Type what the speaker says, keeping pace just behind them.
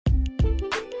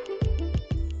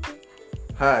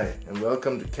Hi, and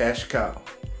welcome to Cash Cow,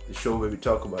 the show where we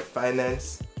talk about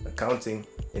finance, accounting,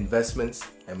 investments,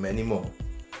 and many more.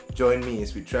 Join me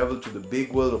as we travel to the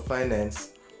big world of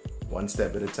finance, one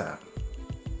step at a time.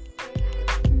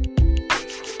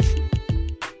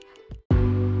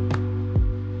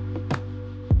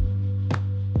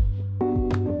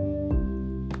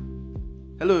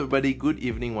 Hello everybody, good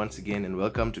evening once again and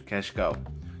welcome to Cash Cow.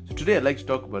 So today I'd like to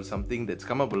talk about something that's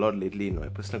come up a lot lately in my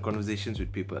personal conversations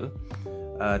with people.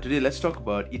 Today let's talk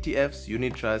about ETFs,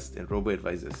 unit trusts and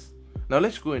robo-advisors. Now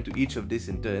let's go into each of these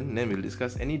in turn and then we'll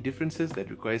discuss any differences that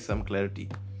require some clarity.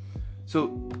 So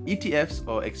ETFs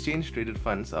or exchange traded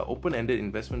funds are open-ended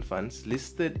investment funds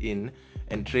listed in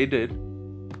and traded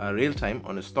real-time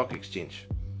on a stock exchange.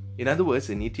 In other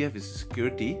words, an ETF is a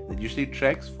security that usually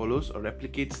tracks, follows or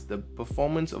replicates the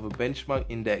performance of a benchmark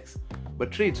index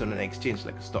but trades on an exchange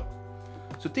like a stock.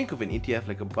 So think of an ETF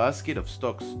like a basket of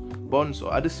stocks, bonds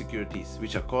or other securities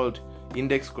which are called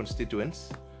index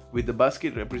constituents, with the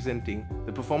basket representing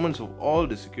the performance of all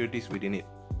the securities within it.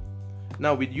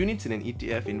 Now with units in an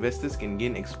ETF, investors can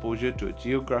gain exposure to a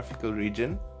geographical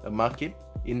region, a market,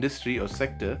 industry or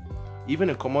sector,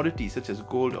 even a commodity such as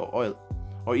gold or oil,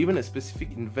 or even a specific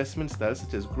investment style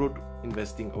such as growth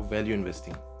investing or value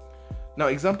investing. Now,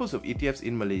 examples of ETFs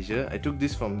in Malaysia, I took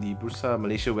this from the Bursa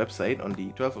Malaysia website on the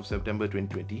 12th of September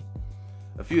 2020.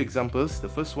 A few examples. The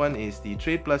first one is the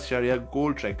Trade Plus Sharia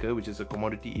Gold Tracker, which is a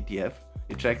commodity ETF.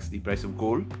 It tracks the price of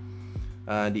gold.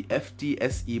 The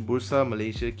FTSE Bursa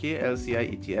Malaysia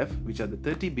KLCI ETF, which are the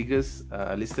 30 biggest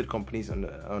listed companies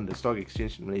on the stock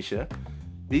exchange in Malaysia.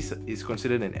 This is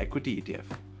considered an equity ETF.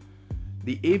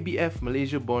 The ABF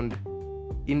Malaysia Bond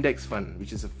Index Fund,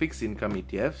 which is a fixed income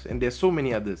ETF, and there are so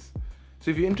many others. So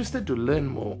if you're interested to learn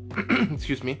more,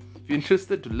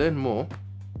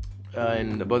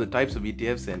 and about the types of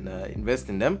ETFs and invest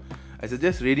in them, I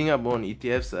suggest reading up more on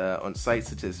ETFs on sites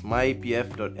such as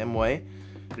mypf.my,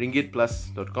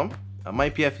 ringgitplus.com.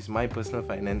 MyPF is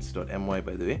mypersonalfinance.my,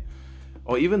 by the way,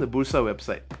 or even the Bursa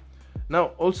website.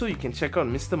 Now, also you can check out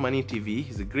Mr. Money TV.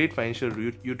 He's a great financial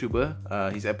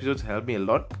YouTuber. His episodes help me a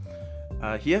lot.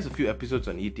 He has a few episodes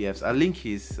on ETFs. I'll link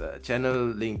his channel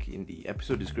link in the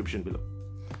episode description below.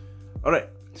 Alright,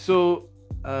 so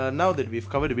now that we've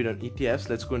covered a bit on ETFs,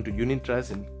 let's go into unit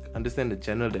trusts and understand the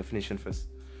general definition first.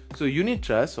 So unit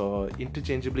trust, or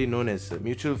interchangeably known as a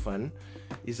mutual fund,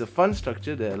 is a fund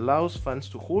structure that allows funds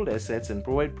to hold assets and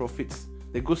provide profits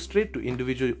that go straight to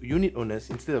individual unit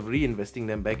owners instead of reinvesting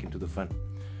them back into the fund.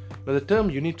 Now the term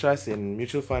unit trust and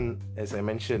mutual fund, as I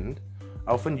mentioned,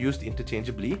 are often used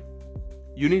interchangeably.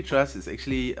 Unit trust is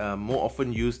actually more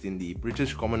often used in the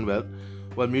British Commonwealth,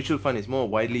 while mutual fund is more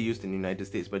widely used in the United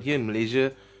States. But here in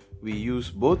Malaysia, we use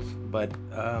both, but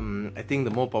I think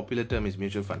the more popular term is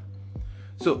mutual fund.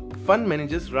 So fund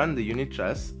managers run the unit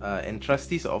trust and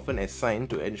trustees are often assigned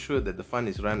to ensure that the fund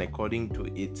is run according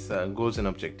to its goals and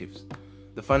objectives.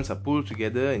 The funds are pooled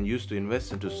together and used to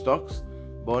invest into stocks,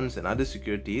 bonds and other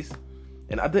securities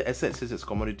and other assets such as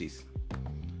commodities.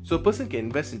 So a person can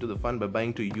invest into the fund by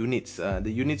buying two units.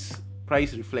 The unit's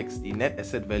price reflects the net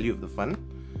asset value of the fund.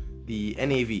 The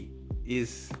NAV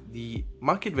is the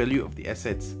market value of the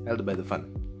assets held by the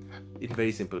fund, in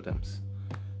very simple terms.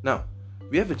 Now,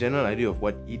 we have a general idea of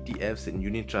what ETFs and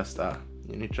unit trusts are.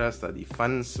 Unit trusts are the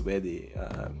funds where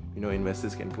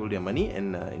investors can pool their money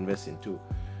and invest into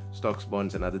stocks,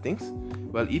 bonds and other things,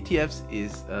 while ETFs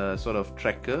is a sort of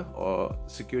tracker or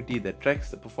security that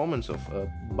tracks the performance of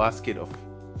a basket of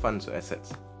funds or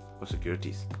assets or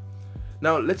securities.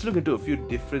 Now let's look into a few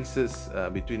differences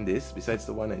between this. Besides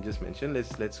the one I just mentioned,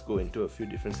 let's go into a few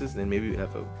differences and then maybe we'll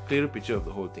have a clearer picture of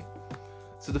the whole thing.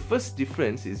 So the first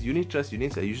difference is unit trust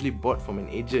units are usually bought from an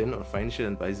agent or financial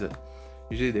advisor.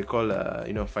 Usually they're called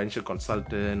financial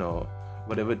consultant or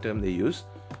whatever term they use.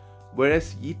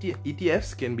 Whereas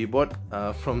ETFs can be bought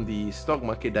from the stock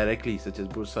market directly, such as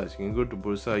Bursa. So you can go to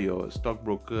Bursa, your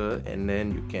stockbroker, and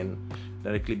then you can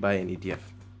directly buy an ETF.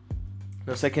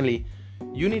 Now secondly,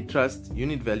 unit trust,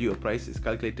 unit value or price is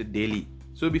calculated daily.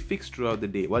 So it'll be fixed throughout the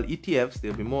day. While ETFs,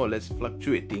 they'll be more or less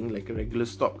fluctuating like a regular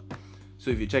stock. So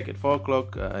if you check at 4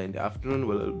 o'clock in the afternoon,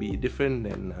 well, it'll be different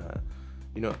than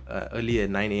early at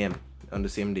 9 a.m. on the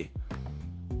same day.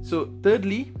 So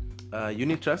thirdly,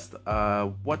 unit trusts are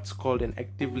what's called an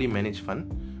actively managed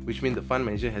fund, which means the fund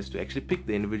manager has to actually pick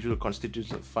the individual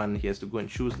constituents of the fund. He has to go and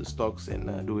choose the stocks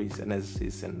and do his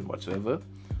analysis and whatsoever.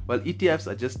 While ETFs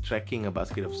are just tracking a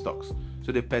basket of stocks.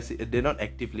 So they're not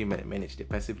actively managed, they're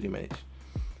passively managed.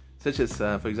 Such as,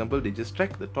 for example, they just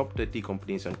track the top 30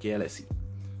 companies on KLSE.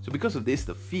 So because of this,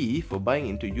 the fee for buying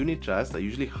into unit trusts are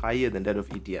usually higher than that of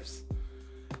ETFs.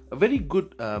 A very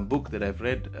good book that I've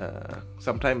read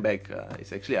some time back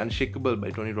is actually Unshakable by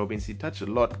Tony Robbins. He touched a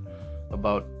lot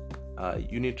about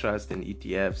unit trust and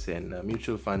ETFs and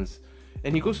mutual funds,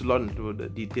 and he goes a lot into the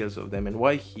details of them and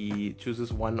why he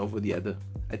chooses one over the other.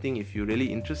 I think if you're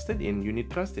really interested in unit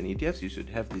trust and ETFs, you should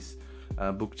have this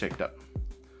book checked out.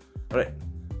 Alright,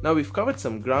 now we've covered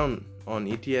some ground on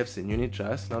ETFs and unit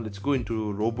trust. Now let's go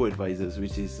into robo-advisors,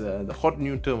 which is the hot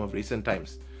new term of recent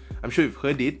times. I'm sure you've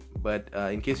heard it, but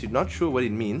in case you're not sure what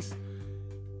it means,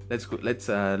 let's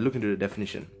look into the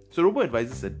definition. So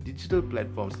robo-advisors are digital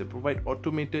platforms that provide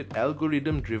automated,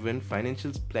 algorithm-driven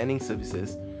financial planning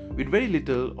services with very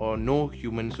little or no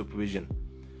human supervision.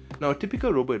 Now, a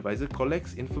typical robo-advisor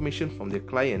collects information from their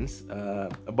clients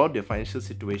about their financial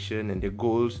situation and their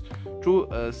goals through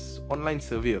an online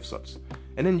survey of sorts,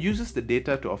 and then uses the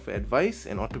data to offer advice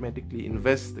and automatically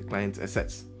invest the client's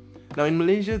assets. Now, in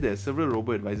Malaysia, there are several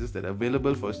robo-advisors that are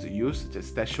available for us to use, such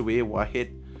as Stashaway,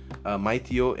 Wahed,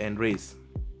 MyTheo, and Raise.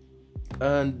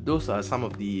 And those are some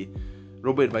of the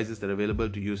robo-advisors that are available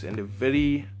to use, and they're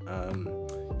very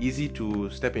easy to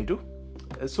step into.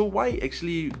 So why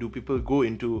actually do people go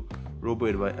into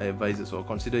robo-advisors or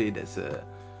consider it as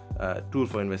a tool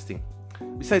for investing?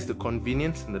 Besides the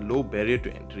convenience and the low barrier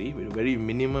to entry with a very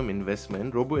minimum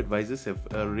investment, robo-advisors have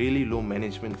a really low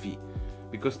management fee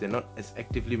because they're not as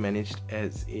actively managed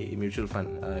as a mutual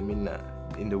fund.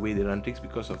 In the way they run things,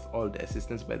 because of all the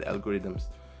assistance by the algorithms.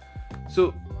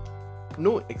 So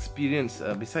no experience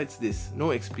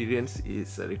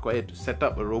is required to set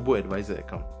up a robo-advisor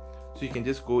account. So you can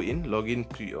just go in, log in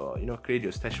to your, create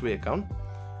your Stashaway account,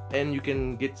 and you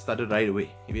can get started right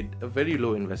away with a very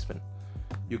low investment.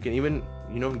 You can even,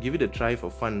 give it a try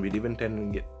for fun with even 10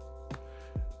 ringgit.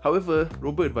 However,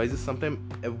 robo-advisors sometimes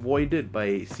avoided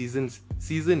by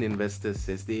seasoned investors,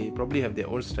 as they probably have their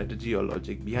own strategy or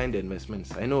logic behind their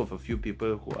investments. I know of a few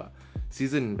people who are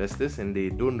seasoned investors and they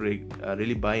don't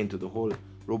really buy into the whole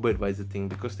robo-advisor thing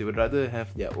because they would rather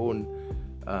have their own,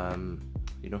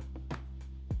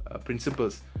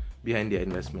 principles behind their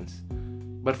investments.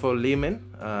 But for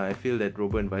laymen, I feel that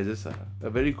robo-advisors are a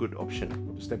very good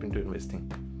option to step into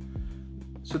investing.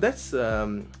 So that's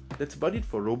about it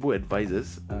for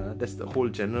robo-advisors. That's the whole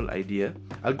general idea.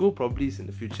 I'll go probably in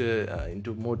the future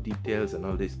into more details and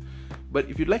all this. But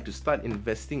if you'd like to start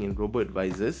investing in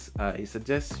robo-advisors, I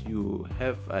suggest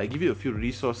I give you a few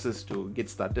resources to get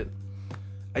started.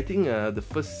 I think the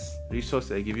first resource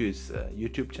I give you is a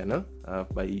YouTube channel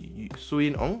by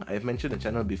Suyin Ong. I have mentioned the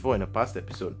channel before in a past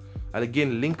episode. I'll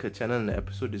again link her channel in the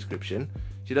episode description.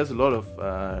 She does a lot of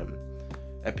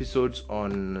episodes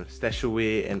on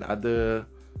Stashaway and other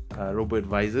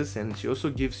robo-advisors, and she also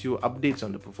gives you updates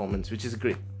on the performance, which is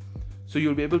great. So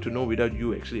you'll be able to know without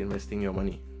you actually investing your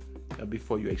money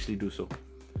before you actually do so.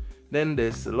 Then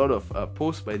there's a lot of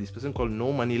posts by this person called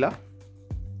No Manila,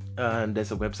 and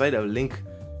there's a website. I will link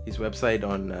his website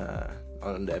on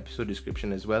the episode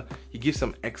description as well. He gives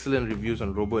some excellent reviews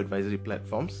on robo-advisory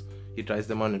platforms. He tries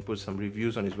them out and puts some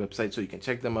reviews on his website, so you can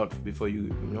check them out before you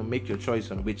make your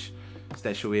choice on which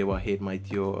Stashaway, Wahed,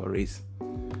 MyTheo, or Raise.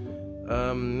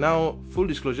 Now, full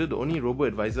disclosure, the only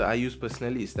robo-advisor I use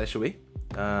personally is Stashaway.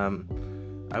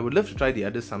 I would love to try the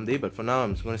others someday, but for now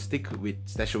I'm just going to stick with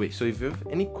Stashaway. So if you have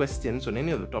any questions on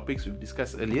any of the topics we've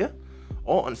discussed earlier,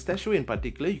 or on Stashaway in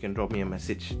particular, you can drop me a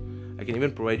message. I can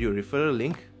even provide you a referral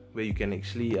link where you can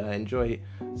actually enjoy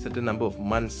a certain number of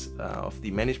months of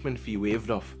the management fee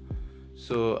waived off.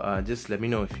 So just let me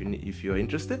know if you're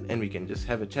interested, and we can just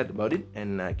have a chat about it,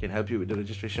 and I can help you with the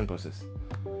registration process.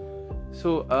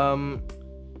 So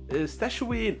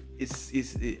Stashaway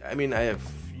I have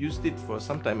used it for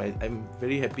some time. I'm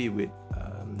very happy with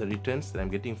the returns that I'm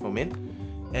getting from it,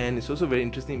 and it's also very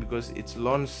interesting because it's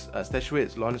launched Stashaway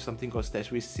has launched something called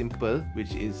Stashaway Simple,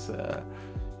 which is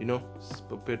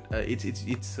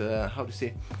it's how to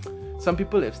say, some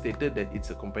people have stated that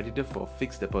it's a competitor for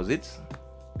fixed deposits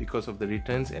because of the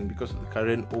returns and because of the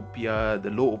current OPR,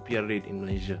 the low OPR rate in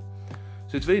Malaysia.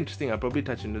 So it's very interesting. I'll probably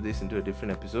touch into this into a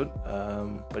different episode,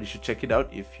 but you should check it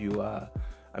out if you are.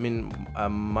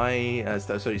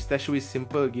 Stashaway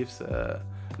Simple gives a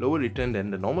lower return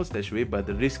than the normal Stashaway, but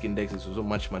the risk index is also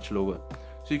much lower.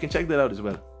 So you can check that out as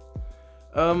well.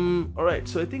 Alright,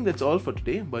 so I think that's all for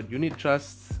today about unit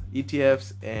trusts,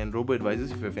 ETFs, and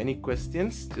robo-advisors. If you have any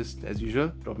questions, just as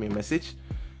usual, drop me a message.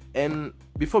 And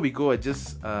before we go, I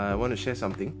just want to share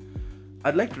something.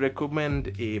 I'd like to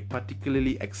recommend a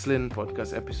particularly excellent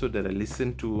podcast episode that I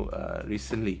listened to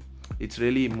recently. It's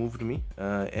really moved me,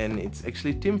 and it's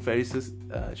actually Tim Ferriss's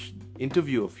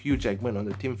interview of Hugh Jackman on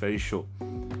the Tim Ferriss Show.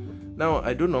 Now,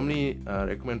 I don't normally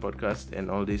recommend podcasts and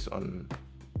all this on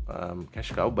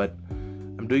Cash Cow, but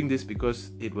I'm doing this because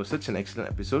it was such an excellent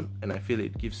episode and I feel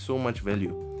it gives so much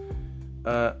value.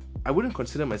 I wouldn't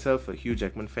consider myself a Hugh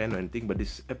Jackman fan or anything, but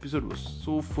this episode was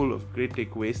so full of great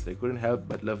takeaways that I couldn't help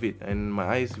but love it, and my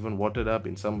eyes even watered up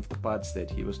in some of the parts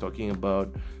that he was talking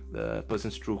about the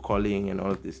person's true calling and all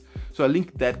of this. So I'll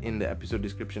link that in the episode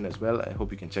description as well. I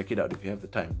hope you can check it out if you have the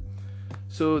time.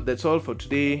 So that's all for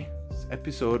today's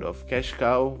episode of Cash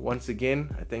Cow. Once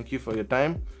again, I thank you for your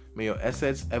time. May your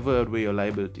assets ever outweigh your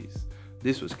liabilities.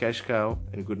 This was Cash Cow,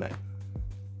 and good night.